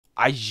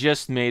I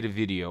just made a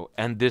video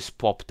and this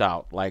popped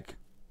out. Like,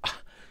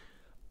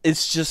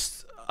 it's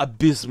just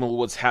abysmal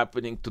what's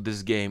happening to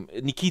this game.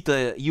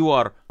 Nikita, you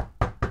are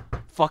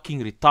fucking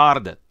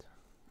retarded.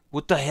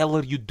 What the hell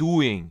are you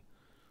doing?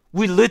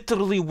 We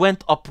literally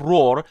went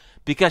uproar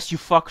because you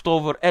fucked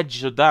over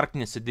Edge of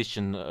Darkness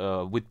edition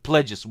with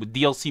pledges, with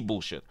DLC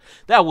bullshit.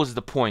 That was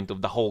the point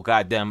of the whole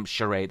goddamn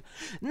charade.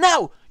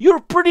 Now, you're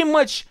pretty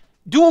much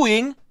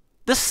doing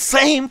the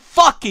same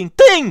fucking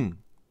thing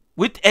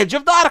with Edge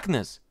of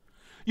Darkness.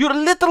 You're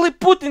literally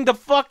putting the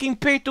fucking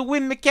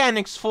pay-to-win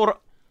mechanics for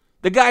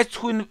the guys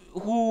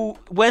who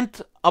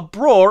went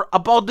uproar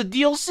about the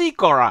DLC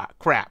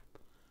crap.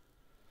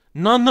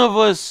 None of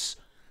us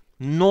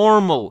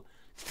normal,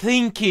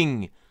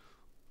 thinking,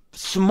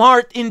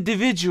 smart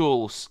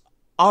individuals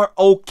are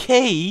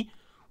okay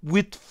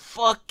with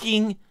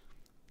fucking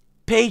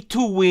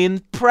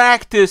pay-to-win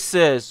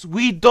practices.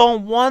 We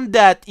don't want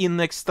that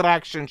in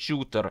extraction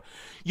shooter.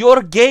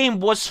 Your game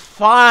was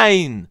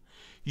fine.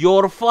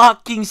 Your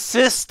fucking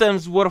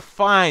systems were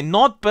fine.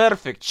 Not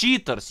perfect.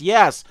 Cheaters,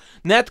 yes.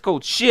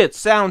 Netcode shit.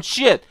 Sound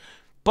shit.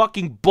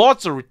 Fucking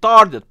bots are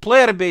retarded.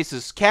 Player base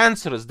is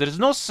cancerous. There's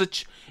no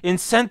such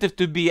incentive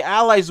to be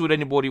allies with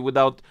anybody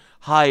without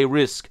high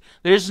risk.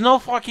 There's no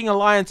fucking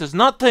alliances.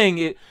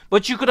 Nothing.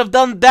 But you could have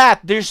done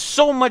that. There's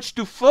so much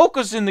to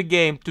focus in the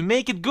game to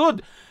make it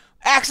good.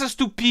 Access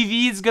to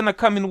PvE is gonna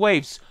come in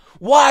waves.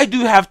 Why do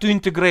you have to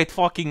integrate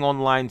fucking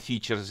online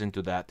features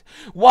into that?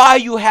 Why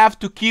you have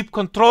to keep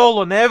control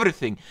on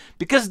everything?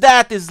 Because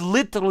that is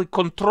literally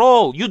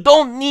control. You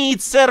don't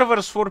need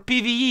servers for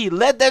PvE.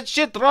 Let that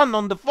shit run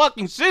on the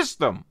fucking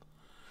system.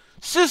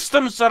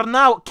 Systems are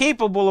now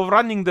capable of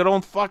running their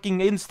own fucking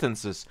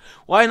instances.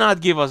 Why not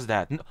give us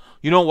that?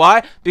 You know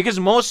why? Because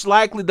most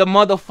likely the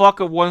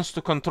motherfucker wants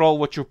to control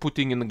what you're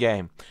putting in the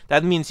game.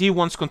 That means he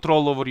wants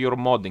control over your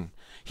modding.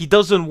 He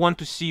doesn't want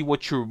to see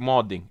what you're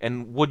modding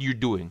and what you're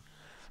doing.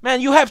 Man,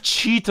 you have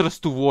cheaters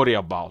to worry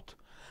about.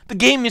 The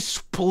game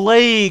is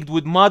plagued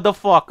with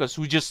motherfuckers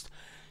who just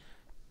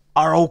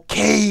are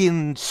okay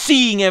in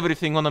seeing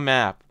everything on the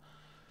map.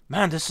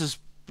 Man, this is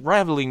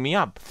rivaling me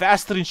up.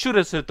 Faster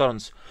insurance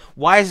returns.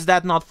 Why is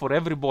that not for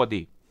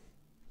everybody?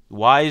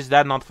 Why is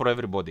that not for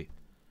everybody?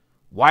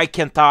 Why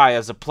can't I,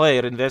 as a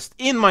player, invest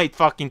in my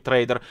fucking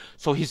trader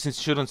so his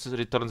insurance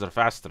returns are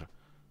faster?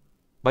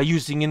 By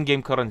using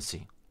in-game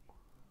currency.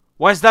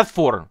 Why is that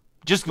for?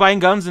 Just buying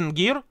guns and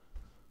gear?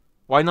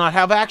 Why not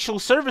have actual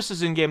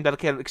services in-game that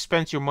can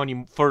expense your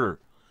money further?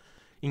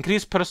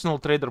 Increase personal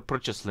trader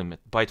purchase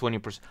limit by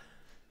 20%.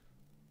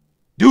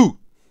 Dude!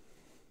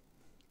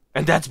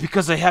 And that's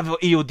because I have an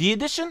EOD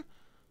edition?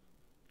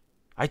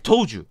 I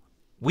told you.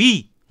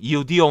 We,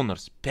 EOD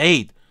owners,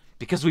 paid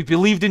because we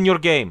believed in your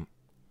game.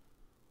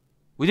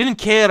 We didn't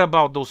care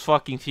about those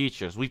fucking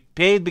features. We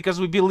paid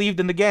because we believed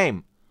in the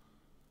game.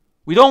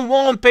 We don't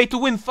want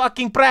pay-to-win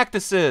fucking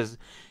practices.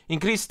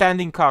 Increase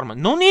standing karma.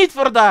 No need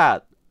for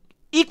that.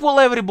 Equal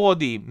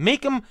everybody.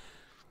 Make them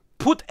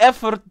put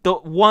effort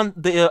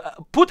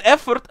put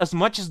effort as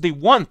much as they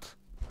want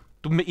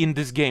in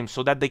this game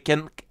so that they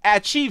can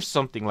achieve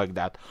something like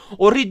that.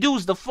 Or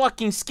reduce the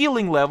fucking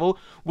skilling level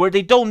where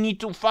they don't need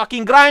to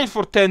fucking grind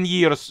for 10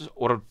 years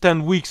or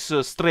 10 weeks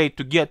straight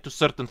to get to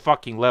certain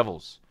fucking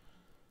levels.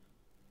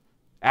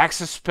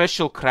 Access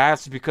special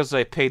crafts because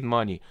I paid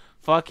money.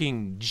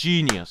 Fucking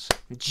genius.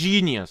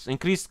 Genius.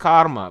 Increased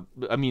karma.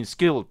 I mean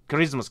skill.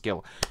 Charisma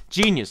skill.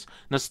 Genius.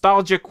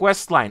 Nostalgia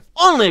questline.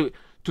 Only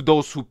to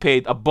those who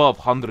paid above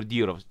 100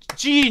 euros.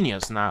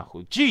 Genius,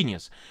 Nahu.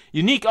 Genius.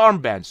 Unique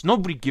armbands.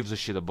 Nobody gives a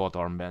shit about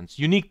armbands.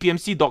 Unique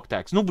PMC dog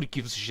tags. Nobody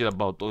gives a shit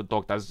about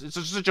dog tags.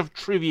 It's such a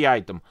trivia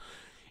item.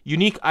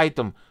 Unique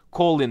item.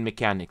 Call-in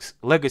mechanics.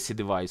 Legacy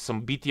device.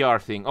 Some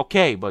BTR thing.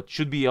 Okay, but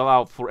should be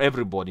allowed for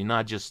everybody,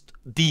 not just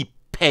deep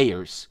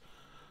payers.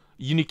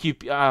 Unique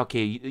Unique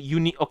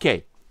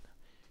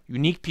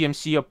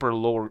PMC upper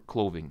lower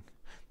clothing.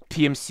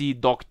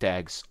 PMC dog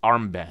tags,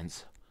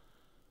 armbands.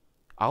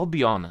 I'll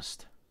be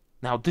honest.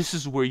 Now this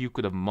is where you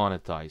could have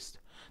monetized.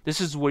 This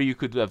is where you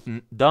could have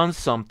done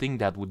something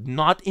that would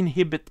not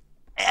inhibit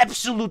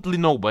absolutely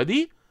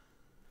nobody,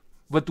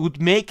 but would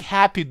make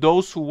happy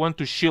those who want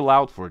to shill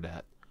out for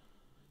that.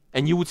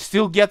 And you would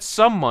still get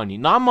some money.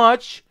 Not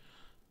much.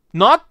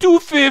 Not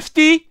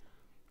 250,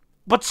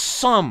 but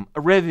some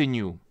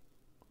revenue.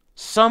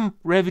 Some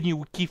revenue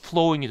would keep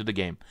flowing into the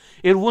game.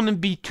 It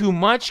wouldn't be too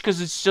much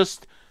because it's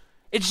just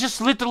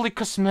literally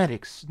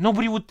cosmetics.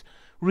 Nobody would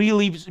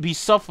really be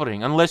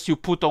suffering unless you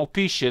put OP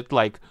shit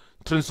like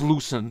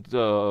translucent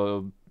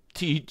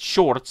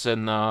shorts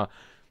and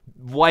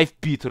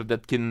wife beater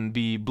that can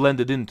be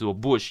blended into a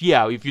bush.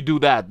 Yeah, if you do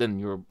that,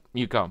 then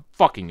you come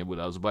fucking it with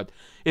us. But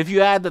if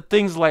you add the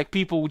things like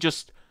people would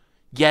just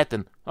get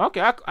and okay,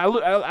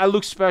 I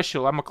look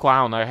special. I'm a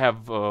clown. I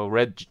have a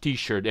red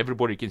t-shirt.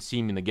 Everybody can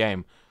see me in the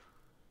game.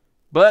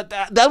 But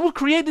that will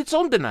create its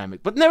own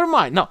dynamic. But never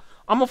mind. No,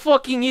 I'm a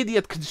fucking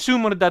idiot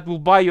consumer that will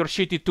buy your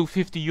shitty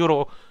 250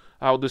 euro,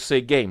 how to say,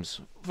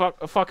 games.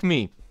 Fuck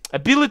me.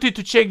 Ability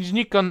to change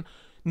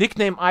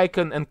nickname,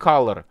 icon, and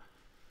color.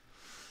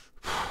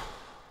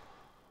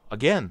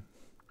 again,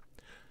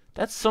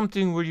 that's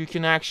something where you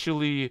can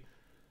actually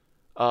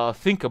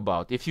think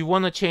about. If you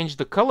want to change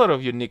the color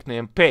of your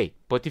nickname, pay.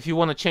 But if you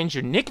want to change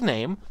your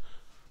nickname,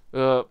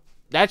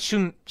 that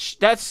shouldn't.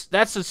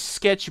 That's a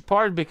sketchy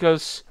part,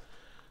 because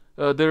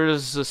there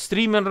is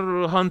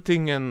streamer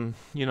hunting and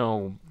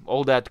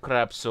all that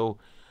crap. So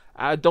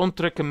I don't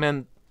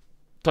recommend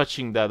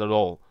touching that at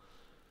all.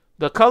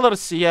 The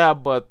colors, yeah,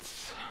 but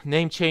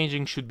name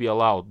changing should be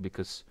allowed,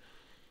 because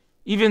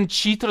even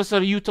cheaters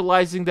are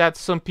utilizing that.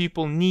 Some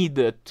people need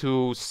it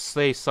to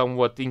stay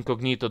somewhat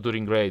incognito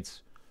during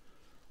raids.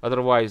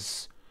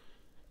 Otherwise,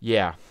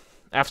 yeah.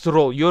 After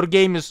all, your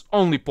game is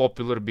only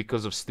popular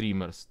because of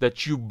streamers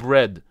that you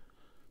bred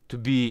to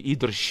be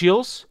either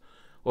shills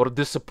or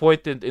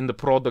disappointed in the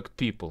product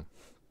people.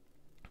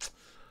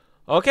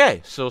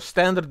 Okay, so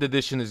standard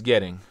edition is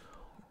getting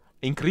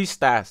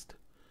increased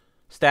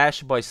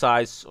stash by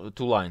size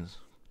 2 lines.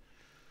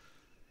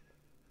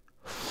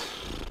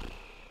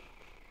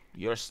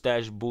 Your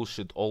stash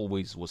bullshit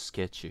always was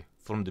sketchy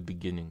from the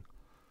beginning.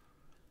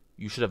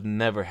 You should have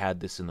never had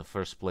this in the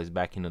first place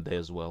back in the day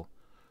as well.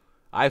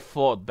 I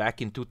thought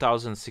back in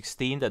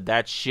 2016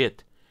 that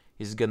shit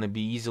is gonna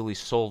be easily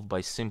solved by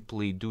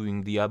simply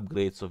doing the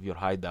upgrades of your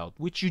hideout,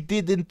 which you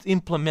didn't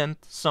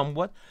implement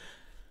somewhat,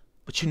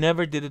 but you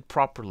never did it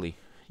properly.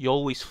 You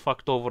always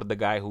fucked over the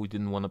guy who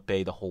didn't want to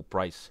pay the whole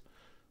price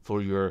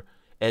for your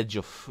Edge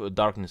of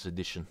Darkness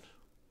edition.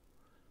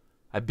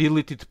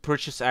 Ability to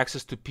purchase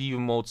access to PvE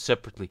mode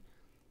separately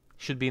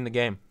should be in the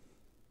game.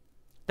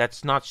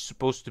 That's not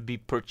supposed to be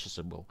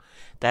purchasable.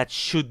 That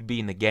should be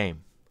in the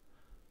game.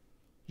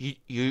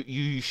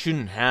 You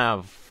shouldn't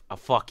have a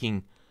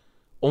fucking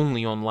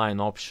only online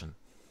option.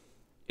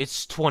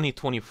 It's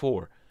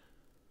 2024.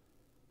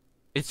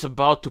 It's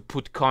about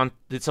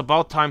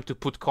time to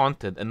put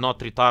content and not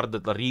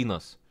retarded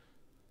arenas,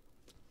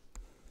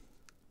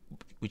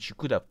 which you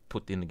could have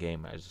put in the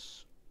game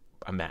as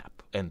a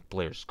map, and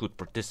players could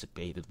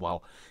participate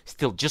while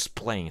still just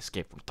playing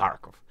Escape from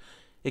Tarkov.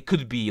 It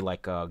could be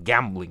like a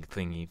gambling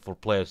thingy for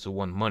players who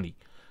want money,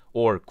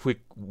 or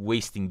quick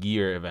wasting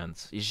gear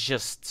events. It's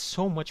just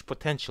so much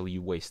potential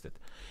you wasted.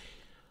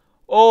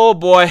 Oh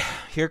boy,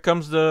 here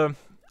comes the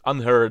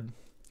unheard.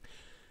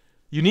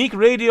 Unique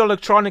radio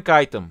electronic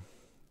item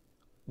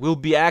will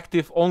be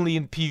active only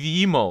in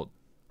PvE mode.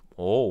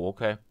 Oh,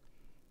 okay.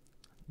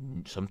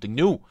 Something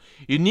new.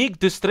 Unique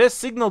distress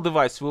signal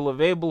device will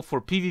available for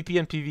PvP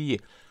and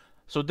PvE.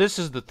 So this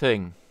is the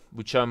thing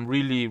which I'm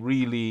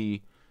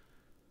really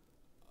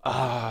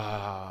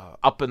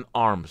up in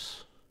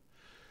arms.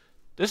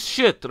 This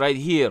shit right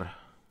here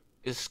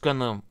is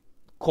gonna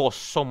cause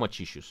so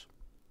much issues.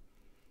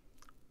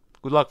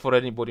 Good luck for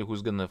anybody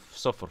who's gonna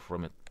suffer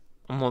from it.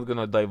 I'm not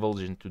gonna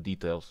divulge into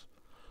details.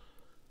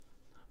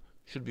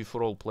 Should be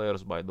for all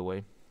players, by the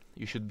way.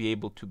 You should be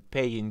able to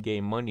pay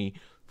in-game money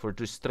for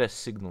distress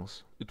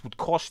signals. It would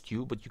cost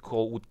you, but you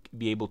would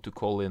be able to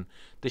call in.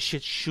 The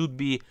shit should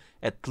be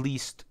at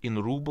least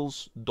in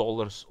rubles,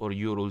 dollars, or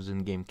euros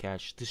in-game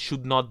cash. This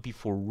should not be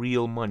for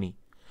real money.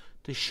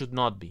 This should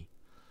not be.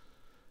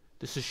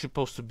 This is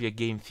supposed to be a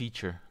game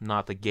feature,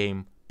 not a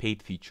game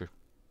paid feature.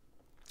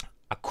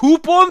 A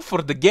coupon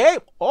for the game?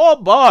 Oh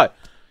boy!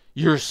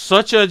 You're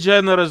such a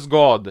generous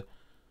god.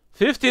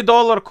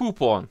 $50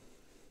 coupon.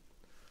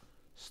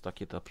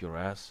 Stuck it up your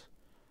ass.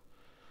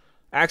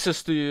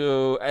 Access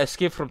to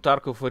Escape from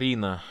Tarkov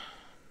Arena.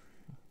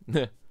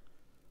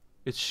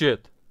 It's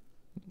shit.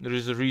 There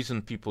is a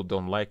reason people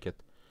don't like it.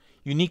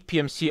 Unique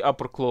PMC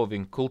upper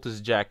clothing,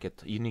 cultist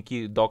jacket,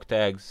 unique dog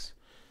tags.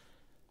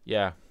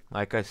 Yeah,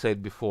 like I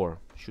said before,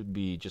 should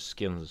be just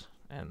skins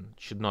and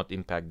should not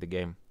impact the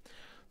game.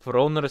 For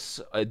owners,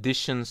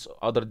 additions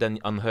other than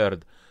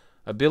unheard.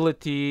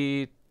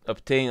 Ability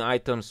obtain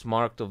items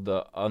marked of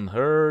the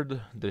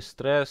unheard,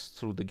 distress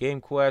through the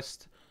game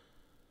quest.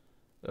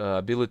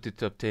 Ability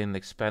to obtain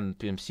expanded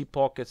PMC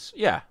pockets.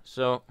 Yeah,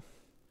 so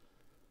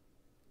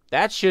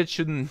that shit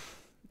shouldn't.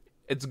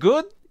 It's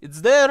good,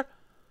 it's there,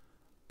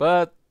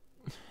 but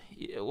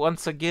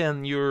once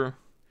again, you're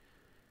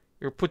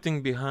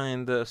putting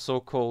behind the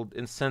so-called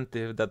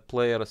incentive that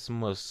players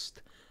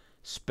must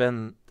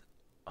spend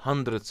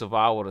hundreds of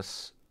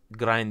hours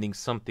grinding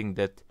something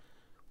that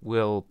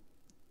will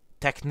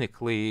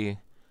technically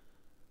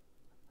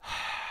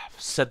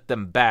set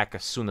them back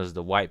as soon as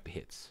the wipe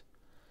hits.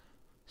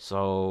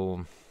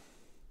 So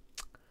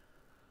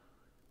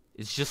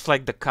it's just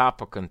like the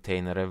kappa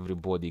container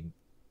everybody,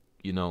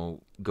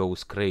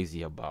 goes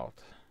crazy about.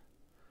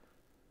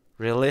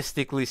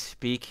 Realistically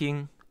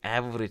speaking,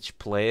 average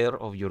player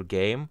of your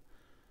game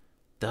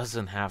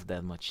doesn't have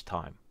that much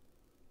time.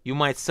 You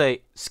might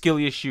say, skill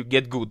issue,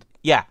 get good.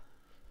 Yeah,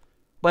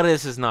 but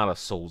this is not a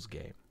Souls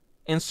game.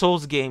 In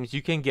Souls games,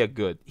 you can get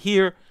good.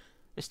 Here,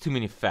 there's too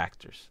many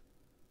factors.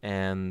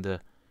 And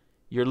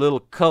your little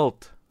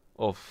cult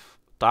of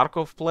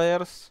Tarkov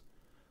players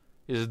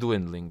is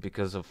dwindling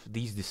because of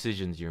these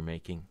decisions you're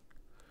making.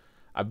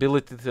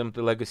 Ability to tempt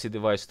the legacy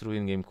device through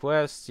in-game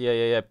quests.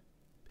 Yeah.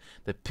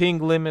 The ping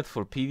limit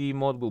for PvE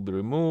mode will be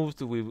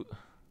removed.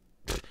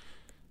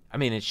 I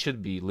mean, it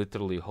should be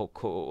literally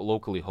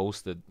locally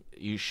hosted.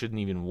 You shouldn't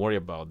even worry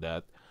about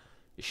that.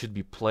 It should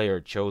be player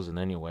chosen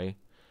anyway.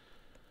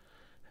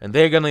 And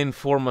they're gonna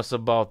inform us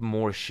about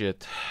more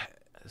shit.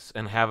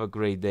 And have a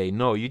great day.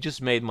 No, you just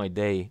made my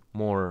day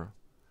more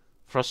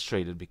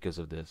frustrated because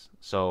of this.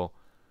 So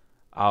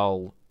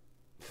I'll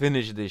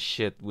finish this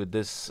shit with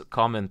this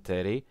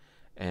commentary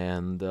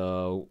and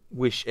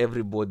wish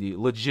everybody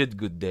legit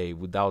good day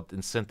without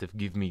incentive.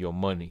 Give me your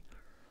money.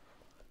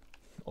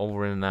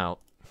 Over and out.